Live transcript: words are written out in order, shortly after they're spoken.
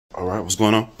All right, what's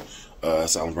going on?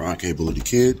 It's Alan Brown, K-Bully the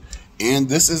Kid, and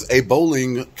this is a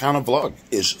bowling kind of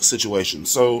vlog-ish situation.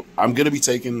 So I'm gonna be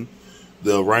taking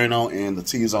the Rhino and the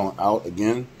T-Zone out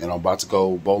again, and I'm about to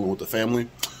go bowling with the family.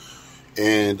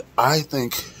 And I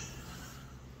think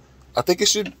it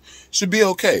should be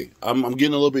okay. I'm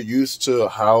getting a little bit used to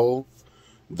how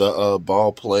the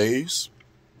ball plays,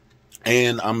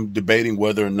 and I'm debating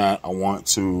whether or not I want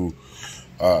to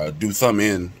do thumb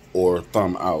in or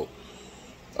thumb out.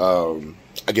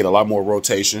 I get a lot more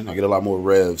rotation. I get a lot more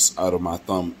revs out of my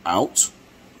thumb out,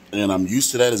 and I'm used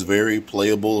to that. It's very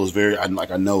playable. It's very I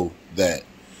know that.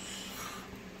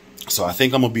 So I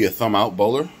think I'm gonna be a thumb out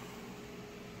bowler,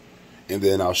 and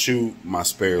then I'll shoot my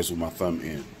spares with my thumb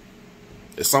in.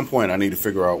 At some point, I need to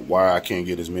figure out why I can't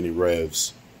get as many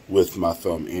revs with my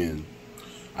thumb in.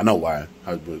 I know why,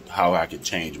 but how I can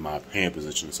change my hand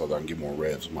position so that I can get more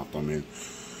revs with my thumb in.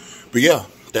 But yeah,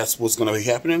 that's what's gonna be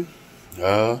happening.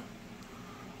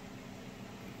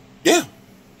 Yeah,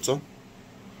 so.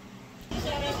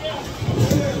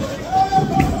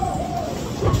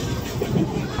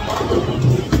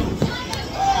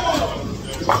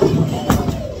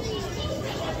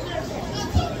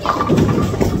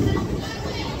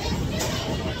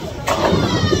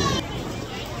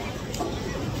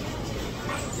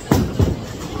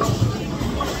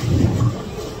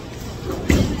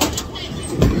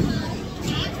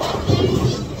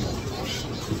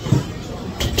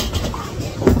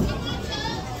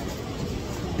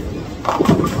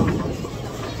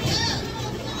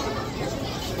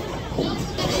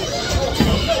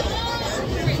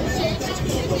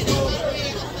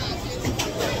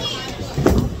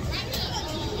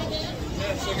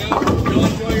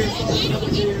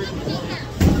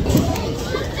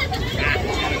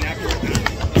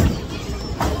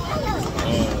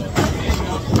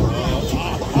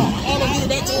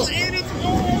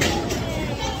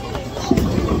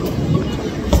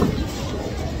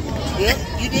 Yep,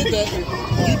 you did that.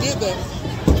 You did that.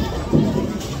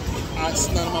 It's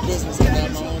none of my business. I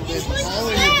got my own business. All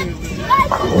in your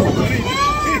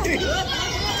business.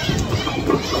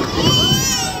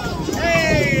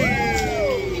 Hey!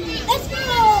 Let's go!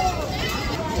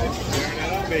 Turn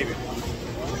that up, baby.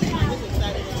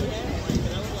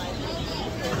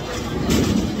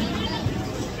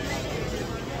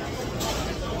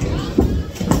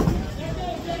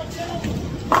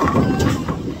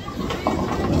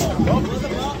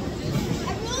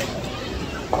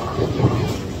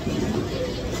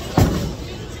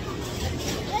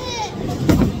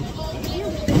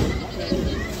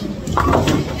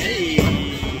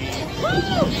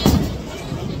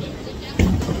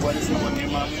 What is the one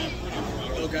name on there?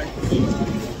 Okay.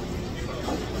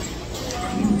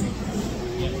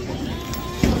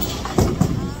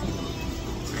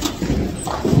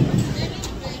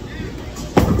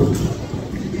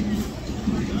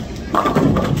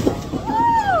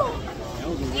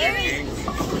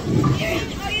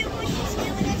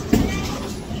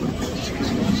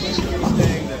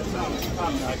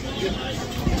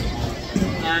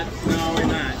 No, we're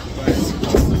not.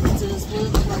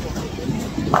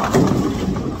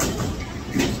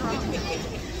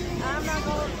 I'm not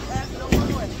going to ask no more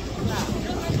questions.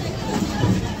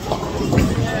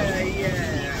 Yeah.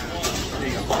 There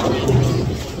you go.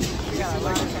 We got a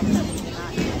lot of stuff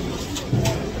tonight.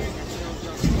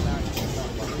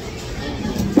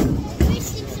 Let me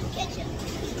see some ketchup.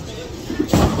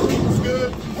 It's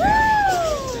good. Woo!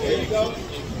 There you go.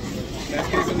 Let's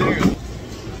get some there.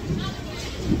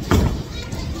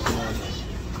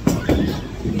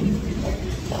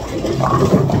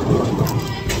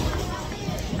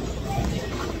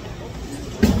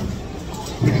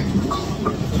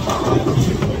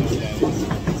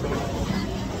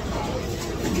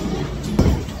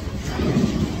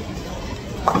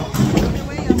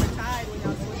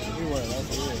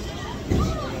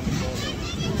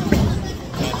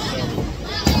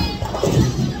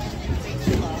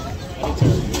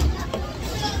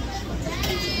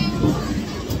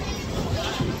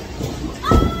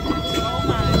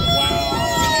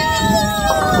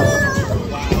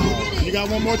 You got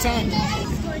one more time.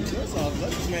 First off,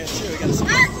 let this man chill.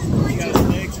 He got his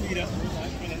legs feet up.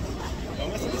 Don't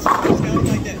mess with this. Just got him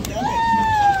like that. Down there.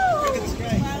 Look at the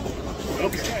straight.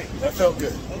 Okay. That felt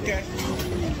good. Okay.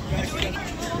 Back it up.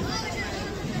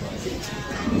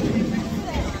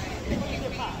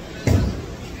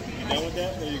 You done with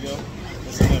that? There you go.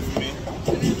 That's enough for me.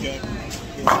 Okay.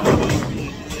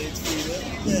 Legs feet up.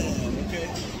 Yeah. Okay.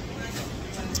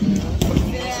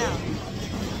 Yeah.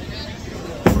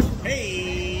 Hey!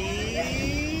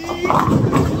 Now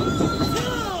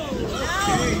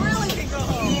we really can go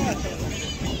home.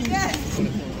 Yes.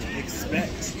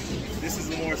 Expect. This is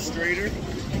more straighter.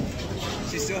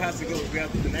 She still has to go. We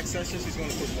have the next session. She's going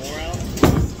to put more out.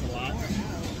 This is a lot.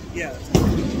 Yeah.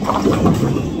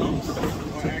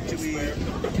 Or actually,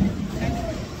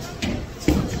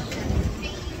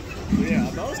 yeah.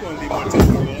 I thought it was going to be more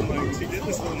technical. I'm like, she did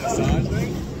this little massage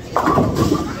thing.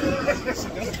 That's the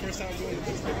first time doing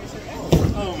this.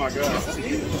 Oh my god.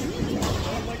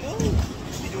 I'm like, oh,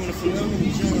 she's doing a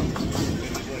phenomenal job.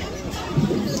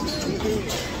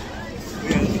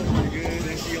 Yeah, that was pretty good.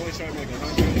 And she only charged like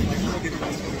 100. Like, I'm gonna give you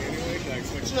 120 anyway. I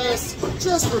expect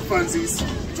Just for funsies.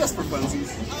 Just for funsies.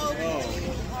 Oh.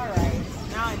 All right.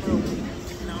 Now I know.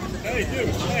 Hey,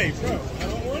 dude. Hey, bro. I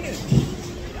don't want it.